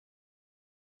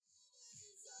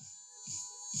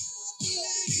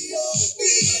Good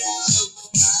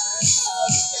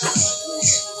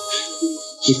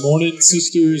morning,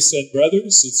 sisters and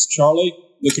brothers. It's Charlie.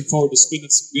 Looking forward to spending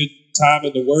some good time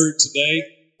in the Word today.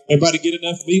 Everybody get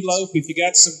enough meatloaf? If you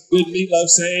got some good meatloaf,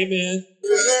 say amen.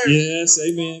 Yes,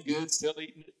 amen. Good, still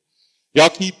eating it. Y'all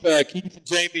keep Keith and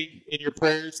Jamie in your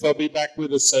prayers. They'll be back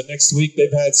with us next week.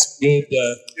 They've had some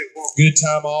good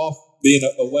time off, being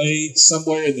away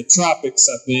somewhere in the tropics,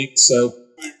 I think. So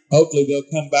hopefully they'll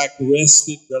come back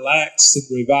rested, relaxed, and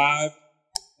revived.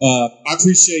 I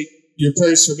appreciate your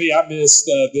prayers for me. I missed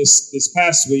this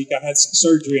past week. I had some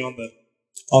surgery on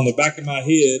the back of my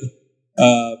head,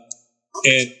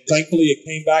 and thankfully it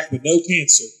came back with no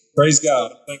cancer. Praise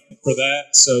God! I'm thankful for that.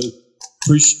 So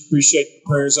appreciate the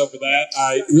prayers over that.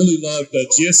 I really loved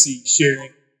Jesse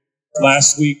sharing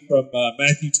last week from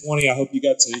Matthew 20. I hope you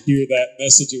got to hear that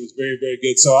message. It was very, very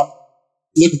good. So I'm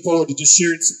looking forward to just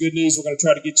sharing some good news. We're going to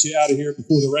try to get you out of here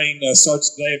before the rain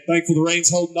starts today. I'm thankful the rain's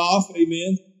holding off.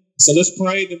 Amen. So let's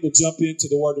pray, then we'll jump into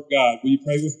the Word of God. Will you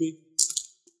pray with me?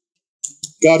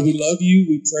 God, we love you,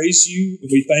 we praise you, and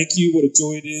we thank you. What a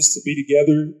joy it is to be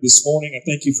together this morning. I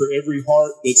thank you for every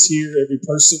heart that's here, every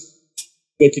person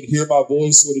that can hear my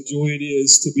voice. What a joy it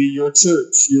is to be your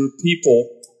church, your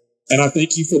people. And I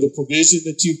thank you for the provision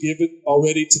that you've given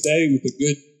already today with the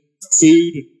good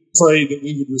food, and pray that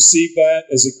we would receive that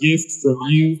as a gift from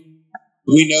you.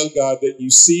 We know, God, that you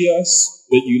see us,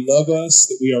 that you love us,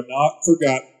 that we are not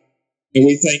forgotten. And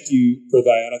we thank you for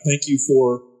that. I thank you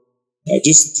for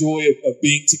just the joy of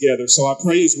being together. So I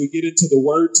pray as we get into the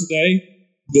Word today,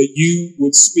 that you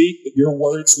would speak, that your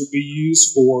words would be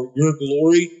used for your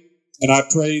glory. And I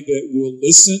pray that we'll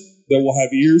listen, that we'll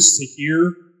have ears to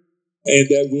hear, and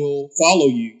that we'll follow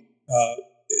you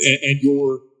and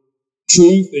your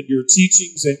truth and your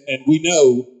teachings. And we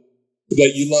know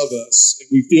that you love us, and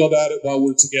we feel that while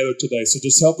we're together today. So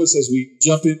just help us as we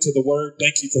jump into the Word.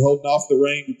 Thank you for holding off the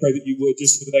rain. We pray that you would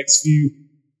just for the next few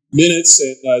minutes,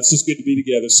 and it's just good to be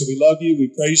together. So we love you,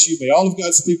 we praise you. May all of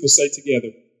God's people say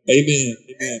together, amen,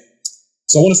 amen.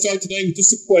 So I want to start today with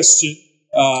just a question.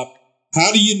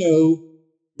 How do you know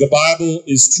the Bible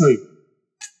is true?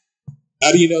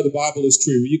 How do you know the Bible is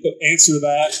true? You can answer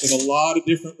that in a lot of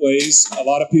different ways. A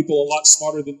lot of people a lot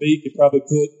smarter than me could probably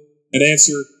put an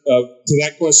answer to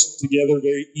that question together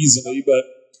very easily. But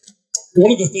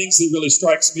one of the things that really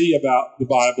strikes me about the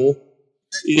Bible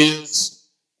is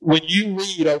when you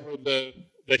read over the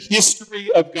history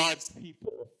of God's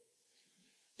people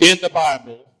in the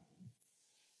Bible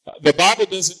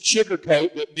doesn't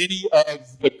sugarcoat that many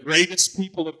of the greatest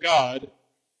people of God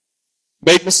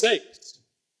made mistakes,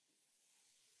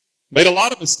 made a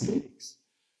lot of mistakes,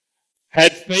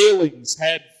 had failings,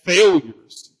 had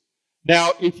failures.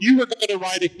 Now, if you were going to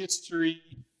write a history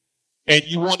and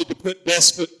you wanted to put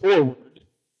best foot forward,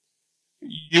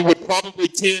 you would probably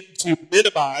tend to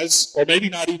minimize or maybe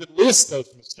not even list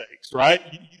those mistakes, right?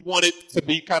 You want it to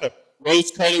be kind of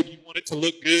rose-colored. You want it to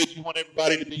look good. You want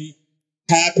everybody to be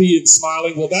happy and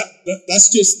smiling. Well,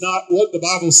 that's just not what the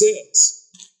Bible says.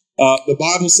 The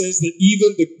Bible says that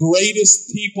even the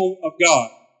greatest people of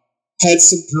God had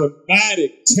some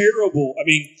dramatic, terrible,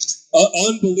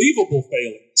 unbelievable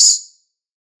failings.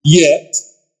 Yet,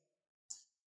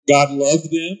 God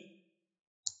loved them,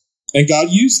 and God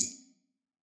used them.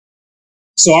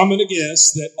 So I'm going to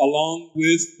guess that along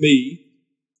with me,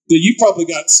 that you probably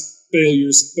got some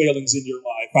failures and failings in your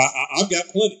life. I've got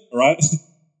plenty, all right?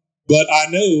 But I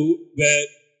know that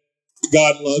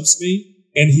God loves me,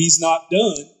 and He's not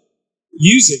done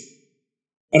using me.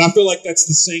 And I feel like that's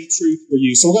the same truth for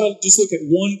you. So we're going to just look at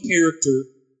one character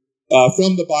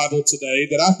from the Bible today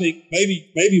that I think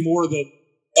maybe more than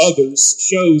others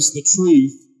shows the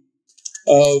truth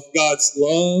of God's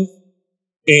love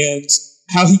and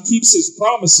how He keeps His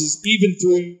promises even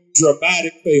through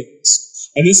dramatic failings.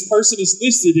 And this person is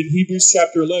listed in Hebrews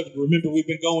chapter 11. Remember,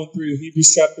 we've been going through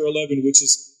Hebrews chapter 11, which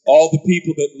is all the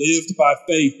people that lived by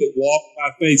faith, that walked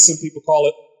by faith. Some people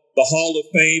call it the Hall of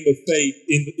Fame of faith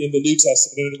in the New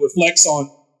Testament. And it reflects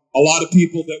on a lot of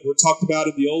people that were talked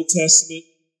about in the Old Testament.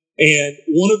 And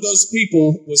one of those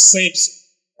people was Samson.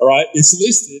 All right, it's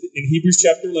listed in Hebrews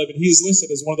chapter 11. He is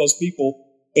listed as one of those people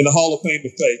in the Hall of Fame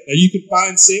of faith. Now, you can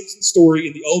find Samson's story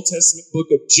in the Old Testament book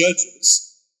of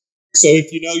Judges. So if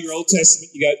you know your Old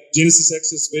Testament, you got Genesis,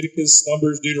 Exodus, Leviticus,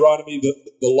 Numbers, Deuteronomy,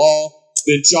 the law.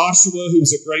 Then Joshua, who was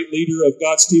a great leader of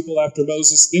God's people after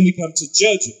Moses. Then we come to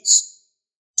Judges.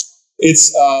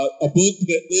 It's a book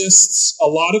that lists a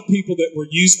lot of people that were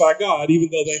used by God,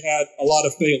 even though they had a lot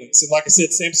of failings. And like I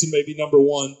said, Samson may be number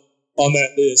one on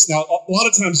that list. Now, a lot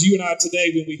of times you and I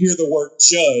today, when we hear the word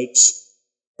judge,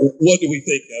 what do we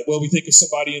think of? Well, we think of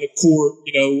somebody in a court,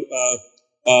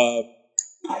 uh,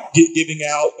 giving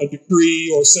out a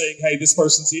decree or saying, hey, this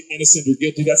person's innocent or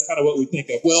guilty. That's kind of what we think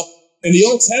of. Well, in the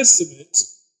Old Testament,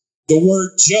 the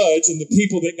word judge and the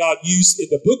people that God used in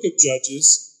the book of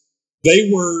Judges, they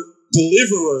were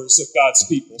deliverers of God's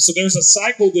people. So there's a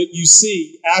cycle that you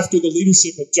see after the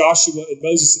leadership of Joshua and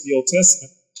Moses in the Old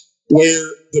Testament, where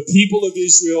the people of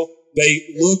Israel,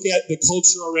 they look at the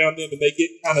culture around them and they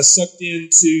get kind of sucked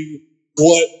into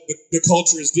what the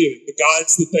culture is doing. The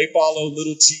gods that they follow,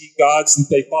 little g gods that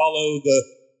they follow,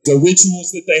 the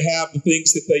rituals that they have, the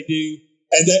things that they do,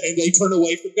 and they turn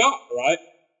away from God, right?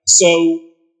 So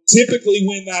typically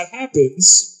when that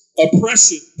happens,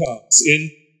 oppression comes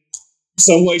in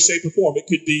some way, shape, or form. It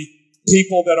could be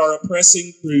people that are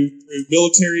oppressing through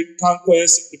military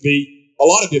conquest. It could be a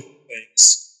lot of different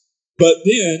things. But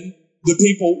then the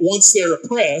people, once they're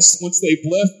oppressed, once they've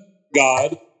left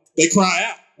God, they cry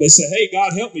out. They say, hey,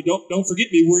 God, help me. Don't forget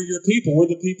me. We're your people. We're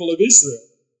the people of Israel.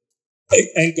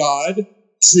 And God,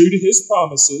 true to his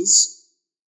promises,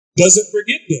 doesn't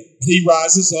forget them. He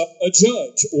rises up a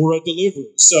judge or a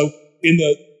deliverer. So in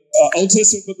the Old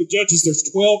Testament book of Judges, there's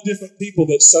 12 different people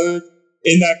that served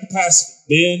in that capacity,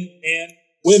 men and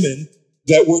women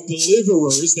that were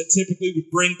deliverers that typically would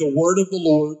bring the word of the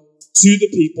Lord to the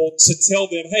people to tell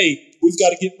them, hey, we've got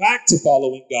to get back to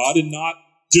following God and not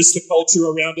just the culture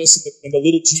around us and the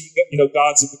little g,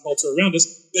 gods of the culture around us.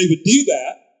 They would do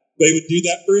that. They would do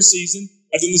that for a season,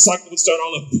 and then the cycle would start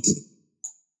all over again.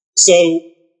 So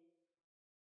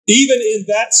even in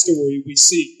that story, we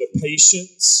see the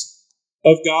patience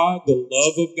of God, the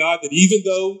love of God, that even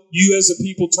though you as a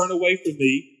people turn away from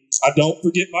me, I don't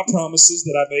forget my promises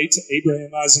that I made to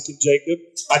Abraham, Isaac, and Jacob.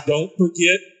 I don't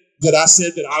forget that I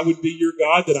said that I would be your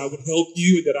God, that I would help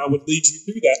you, and that I would lead you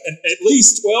through that. And at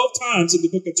least 12 times in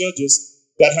the book of Judges,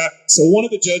 that happened. So one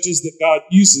of the judges that God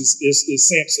uses is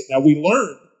Samson. Now we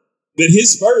learn that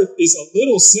his birth is a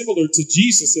little similar to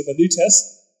Jesus in the New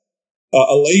Testament.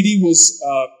 A lady was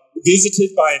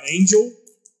visited by an angel,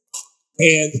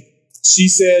 and she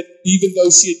said, even though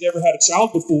she had never had a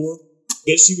child before,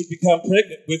 that she would become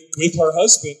pregnant with her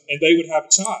husband, and they would have a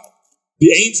child.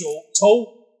 The angel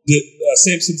told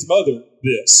Samson's mother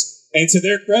this. And to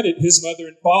their credit, his mother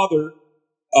and father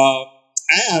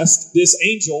asked this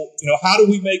angel, how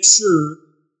do we make sure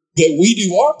that we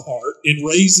do our part in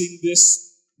raising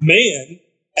this man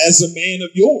as a man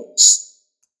of yours?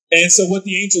 And so what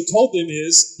the angel told them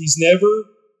is he's never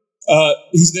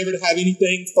to have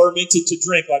anything fermented to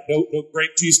drink, like no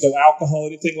grape juice, no alcohol,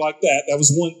 anything like that. That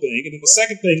was one thing. And then the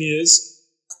second thing is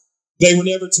they were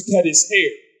never to cut his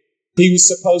hair. He was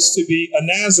supposed to be a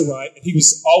Nazirite, and he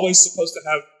was always supposed to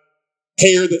have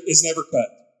hair that is never cut.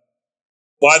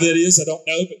 Why that is, I don't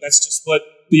know, but that's just what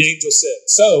the angel said.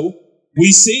 So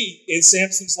we see in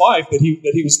Samson's life that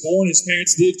he was born, his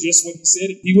parents did just what he said,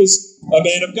 and he was a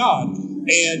man of God.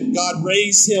 And God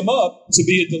raised him up to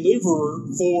be a deliverer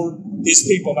for his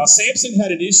people. Now, Samson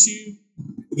had an issue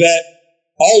that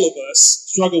all of us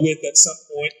struggle with at some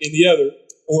point in the other,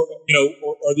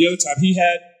 or the other time. He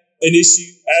had an issue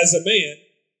as a man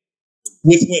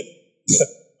with women.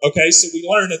 Okay, so we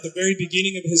learn at the very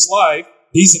beginning of his life,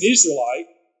 he's an Israelite,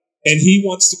 and he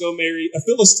wants to go marry a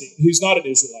Philistine who's not an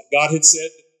Israelite. God had said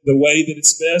the way that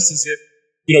it's best is if,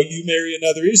 you marry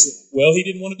another Israelite. Well, he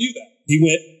didn't want to do that. He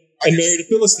went and married a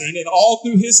Philistine, and all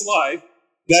through his life,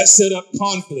 that set up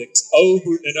conflict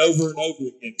over and over and over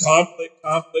again. Conflict,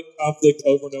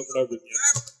 over and over and over again.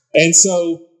 And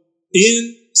so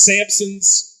in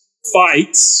Samson's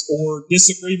fights or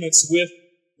disagreements with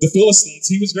the Philistines,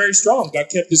 he was very strong. God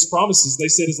kept his promises. They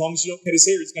said, as long as you don't cut his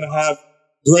hair, he's going to have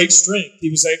great strength. He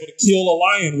was able to kill a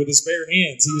lion with his bare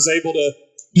hands. He was able to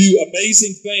do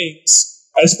amazing things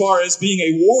as far as being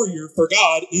a warrior for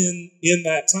God in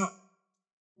that time.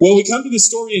 Well, we come to this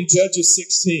story in Judges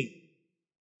 16,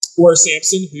 where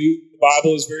Samson, who the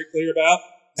Bible is very clear about,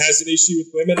 has an issue with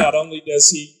women. Not only does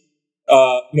he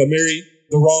marry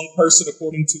the wrong person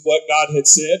according to what God had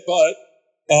said, but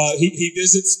he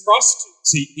visits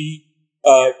prostitutes. He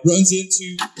runs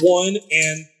into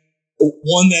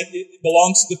one that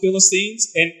belongs to the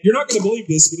Philistines. And you're not going to believe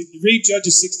this, but if you read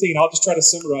Judges 16, I'll just try to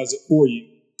summarize it for you.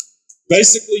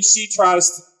 Basically, she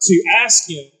tries to ask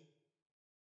him,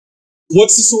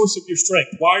 what's the source of your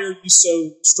strength? Why are you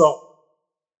so strong?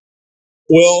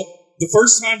 Well, the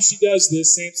first time she does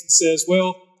this, Samson says,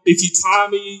 well, if you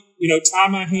tie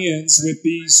my hands with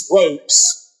these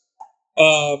ropes,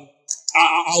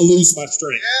 I'll lose my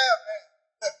strength.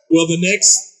 Well, the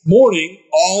next morning,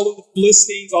 all of the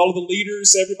Philistines, all of the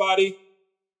leaders, everybody,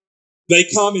 they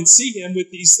come and see him with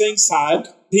these things tied.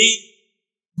 He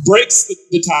breaks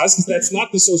the ties, because that's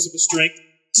not the source of his strength,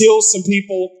 kills some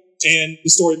people and the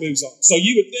story moves on. So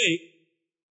you would think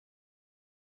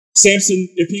Samson,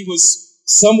 if he was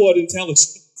somewhat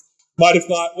intelligent, might have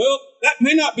thought, well, that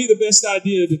may not be the best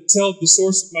idea to tell the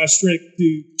source of my strength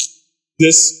to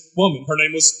this woman. Her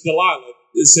name was Delilah,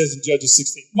 it says in Judges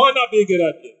 16. Might not be a good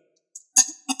idea.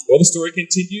 Well, the story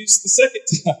continues the second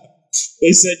time.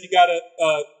 They said, you got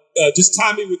to just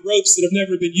tie me with ropes that have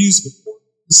never been used before.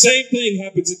 The same thing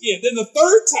happens again. Then the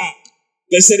third time,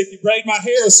 they said, if you braid my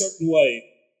hair a certain way,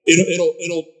 it'll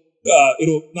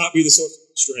not be the source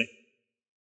of strength.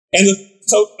 And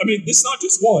it's not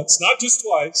just once, not just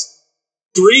twice.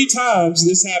 3 times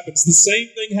this happens. The same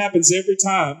thing happens every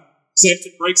time.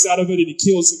 Samson breaks out of it and he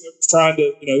kills whoever's trying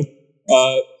to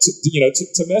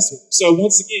mess with him. So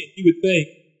once again, you would think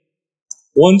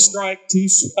 1 strike, 2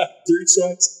 strikes, 3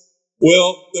 strikes.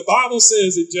 Well, the Bible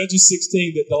says in Judges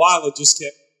 16 that Delilah just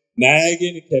kept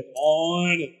nagging and kept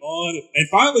on and on. And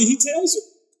finally he tells her,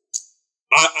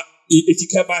 if you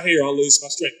cut my hair, I'll lose my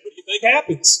strength. What do you think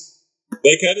happens?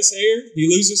 They cut his hair. He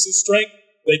loses his strength.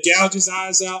 They gouge his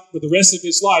eyes out. For the rest of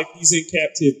his life, he's in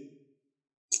captivity.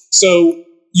 So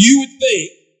you would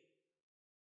think,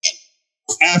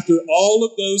 after all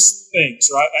of those things,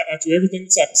 right, after everything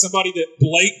that's happened, somebody that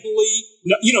blatantly,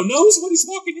 knows what he's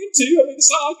walking into. I mean, it's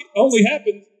not like it only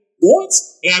happened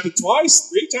once. It happened twice,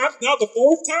 3 times. Now the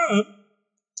 4th time,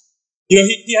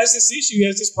 he has this issue. He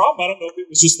has this problem. I don't know if it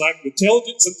was just lack of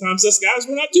intelligence. Sometimes us guys,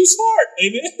 we're not too smart.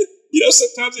 Amen.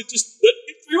 Sometimes it just doesn't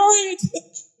get through our head,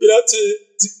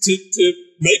 to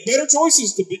make better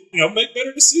choices, to make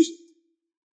better decisions.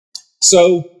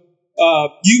 So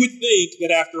you would think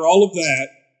that after all of that,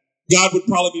 God would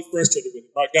probably be frustrated with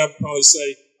him, right? God would probably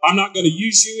say, I'm not going to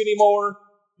use you anymore.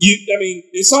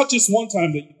 It's not just one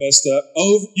time that you messed up.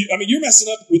 You're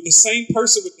messing up with the same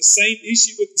person, with the same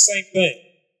issue, with the same thing.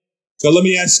 So let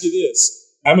me ask you this.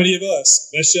 How many of us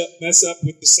mess up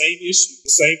with the same issue, the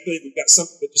same thing? We've got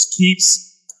something that just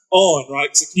keeps on,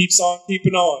 right? So keeps on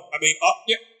keeping on.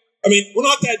 We're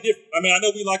not that different. I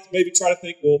know we like to maybe try to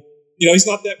think, well, he's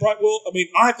not that bright. Well,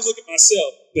 I have to look at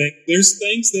myself. Think there's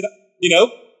things that,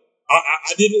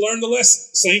 I didn't learn the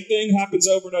lesson. The same thing happens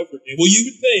over and over again. Well, you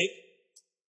would think,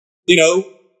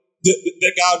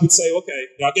 that God would say, okay,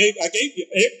 I gave you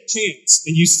every chance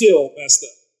and you still messed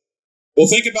up. Well,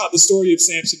 think about the story of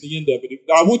Samson, the end of it.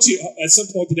 I want you at some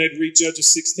point today to read Judges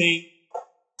 16.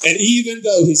 And even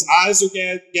though his eyes are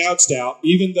gouged out,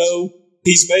 even though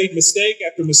he's made mistake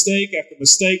after mistake after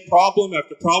mistake, problem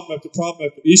after problem after problem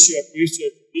after issue after issue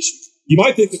after issue, you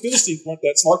might think the Philistines weren't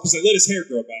that smart because they let his hair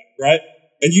grow back, right?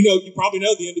 And you probably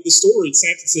know the end of the story.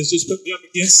 Samson says, just put me up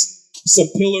against some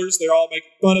pillars. They're all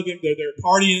making fun of him. They're there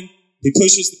partying. He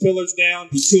pushes the pillars down.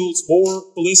 He kills more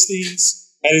Philistines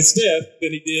at his death than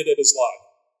he did at his life.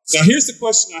 Now, here's the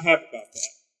question I have about that.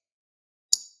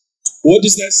 What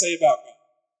does that say about God?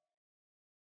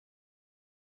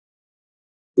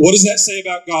 What does that say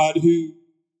about God who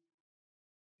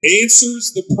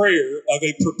answers the prayer of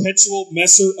a perpetual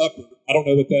messer-upper? I don't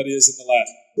know what that is in the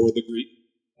Latin or the Greek.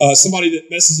 Somebody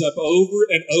that messes up over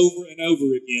and over and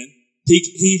over again.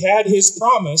 He had his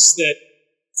promise that,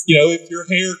 if your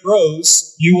hair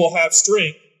grows, you will have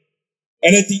strength.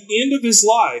 And at the end of his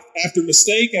life, after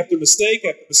mistake after mistake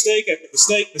after mistake after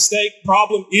mistake,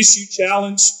 problem, issue,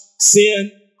 challenge,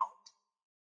 sin,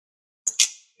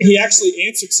 he actually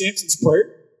answered Samson's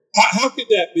prayer. How could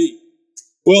that be?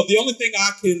 Well, the only thing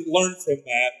I can learn from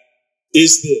that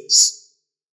is this.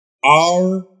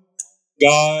 Our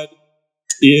God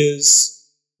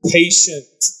is patient.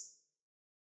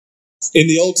 In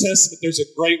the Old Testament, there's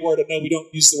a great word. I know we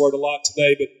don't use the word a lot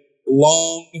today, but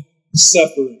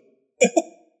long-suffering.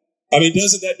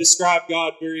 Doesn't that describe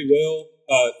God very well?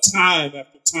 Time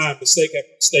after time, mistake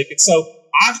after mistake. And so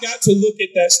I've got to look at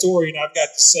that story and I've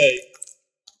got to say,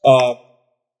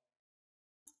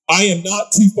 I am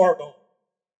not too far gone.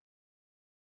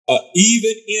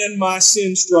 Even in my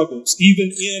sin struggles,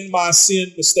 even in my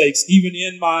sin mistakes, even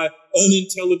in my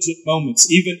unintelligent moments,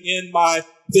 even in my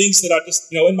things that I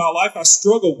just, in my life I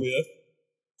struggle with,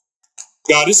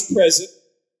 God is present.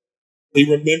 He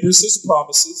remembers his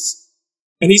promises.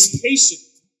 And he's patient.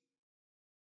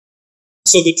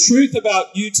 So the truth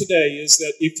about you today is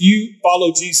that if you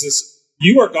follow Jesus,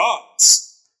 you are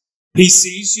God's. He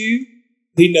sees you,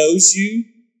 he knows you,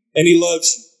 and he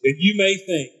loves you. And you may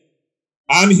think,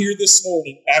 I'm here this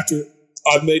morning after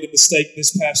I've made a mistake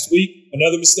this past week,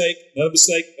 another mistake, another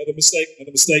mistake, another mistake,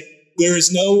 another mistake. There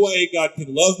is no way God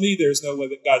can love me. There is no way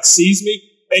that God sees me.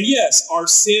 And yes, our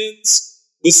sins,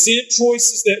 the sin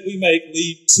choices that we make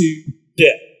lead to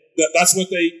death. That's what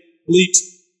they lead to.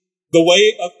 The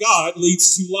way of God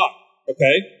leads to life,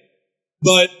 okay?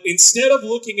 But instead of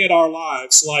looking at our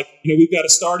lives like, we've got a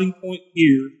starting point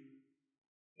here,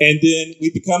 and then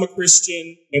we become a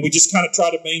Christian, and we just kind of try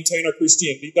to maintain our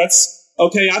Christianity. That's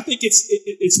okay. I think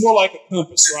it's more like a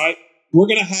compass, right? We're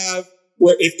going to have,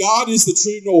 where if God is the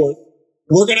true north,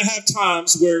 we're going to have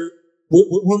times where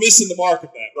we're missing the mark of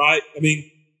that, right?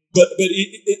 But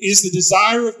it is the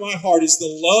desire of my heart, is the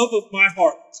love of my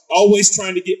heart, always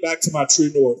trying to get back to my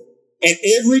true north. And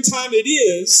every time it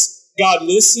is, God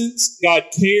listens, God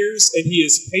cares, and He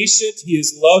is patient, He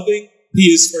is loving, He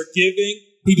is forgiving.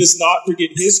 He does not forget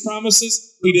His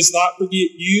promises. He does not forget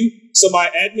you. So my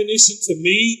admonition to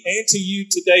me and to you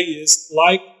today is,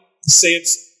 like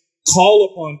Samson, call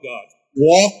upon God.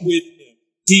 Walk with Him.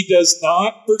 He does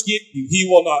not forget you. He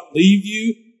will not leave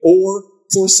you or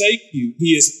forsake you.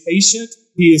 He is patient.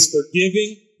 He is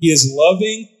forgiving. He is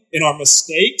loving in our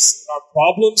mistakes, our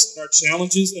problems, our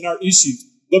challenges, and our issues.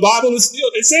 The Bible is still,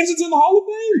 and Samson's in the Hall of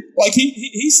Fame. Like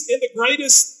he's in the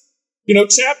greatest,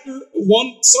 chapter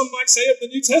 1, some might say, of the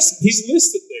New Testament. He's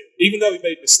listed there, even though he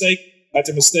made mistake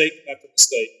after mistake after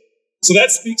mistake. So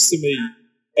that speaks to me,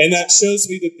 and that shows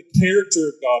me that the character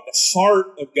of God, the heart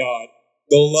of God,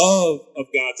 the love of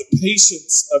God, the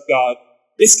patience of God,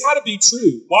 it's got to be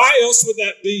true. Why else would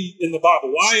that be in the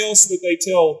Bible? Why else would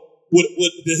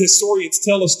would the historians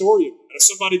tell a story of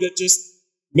somebody that just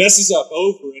messes up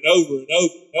over and over and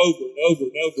over and over and over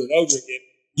and over and over again,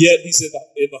 yet he's in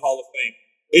the Hall of Fame?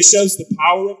 It shows the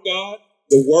power of God,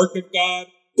 the work of God,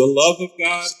 the love of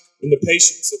God, and the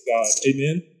patience of God.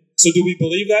 Amen? So do we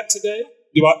believe that today?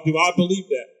 Do I believe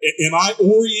that? Am I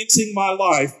orienting my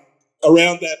life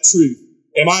around that truth?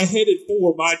 Am I headed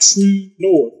for my true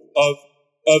north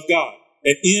of God?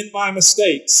 And in my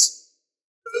mistakes,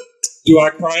 do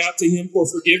I cry out to Him for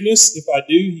forgiveness? If I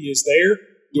do, He is there.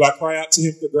 Do I cry out to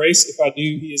Him for grace? If I do,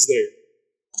 He is there.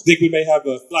 I think we may have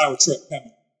a flower truck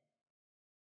coming.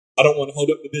 I don't want to hold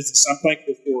up the business. I'm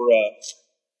thankful for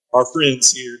our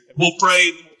friends here. And we'll pray,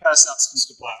 and then we'll pass out some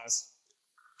supplies.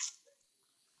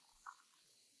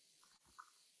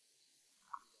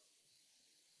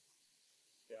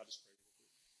 Yeah, I'll just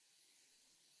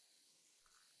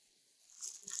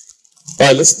pray. All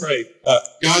right, let's pray.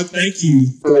 God, thank you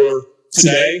for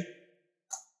today.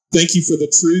 Thank you for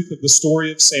the truth of the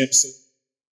story of Samson.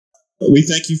 We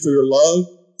thank you for your love,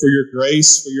 for your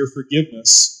grace, for your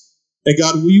forgiveness. And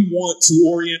God, we want to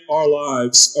orient our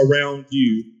lives around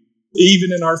you,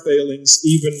 even in our failings,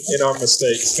 even in our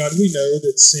mistakes. God, we know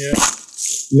that sin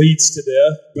leads to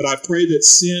death, but I pray that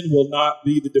sin will not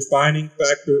be the defining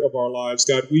factor of our lives.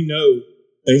 God, we know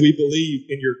and we believe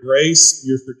in your grace,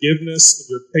 your forgiveness,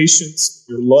 your patience,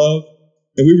 your love,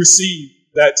 and we receive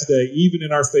that today, even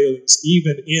in our failings,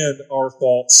 even in our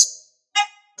faults.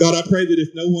 God, I pray that if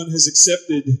no one has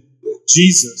accepted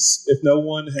Jesus, if no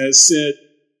one has said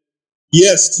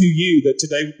yes to you, that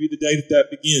today would be the day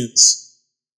that begins.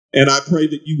 And I pray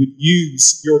that you would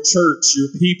use your church, your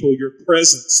people, your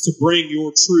presence to bring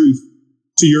your truth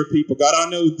to your people. God, I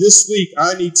know this week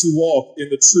I need to walk in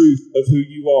the truth of who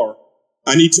you are.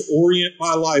 I need to orient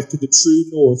my life to the true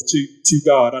north, to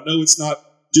God. I know it's not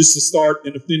just a start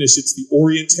and a finish. It's the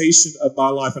orientation of my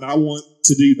life, and I want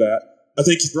to do that. I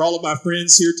thank you for all of my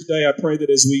friends here today. I pray that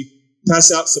as we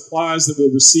pass out supplies, that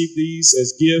we'll receive these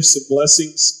as gifts and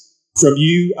blessings from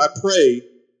you. I pray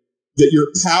that your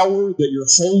power, that your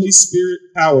Holy Spirit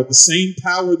power, the same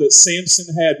power that Samson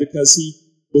had because he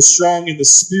was strong in the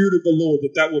Spirit of the Lord,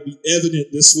 that will be evident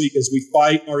this week as we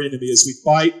fight our enemy, as we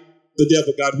fight the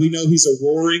devil. God, we know he's a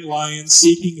roaring lion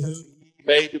seeking whom he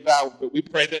may devour, but we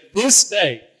pray that this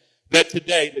day, that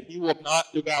today, that he will not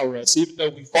devour us. Even though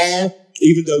we fall,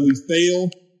 even though we fail,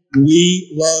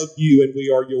 we love you and we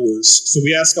are yours. So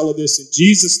we ask all of this in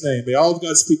Jesus' name. May all of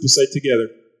God's people say together,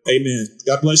 amen.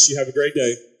 God bless you. Have a great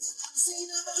day.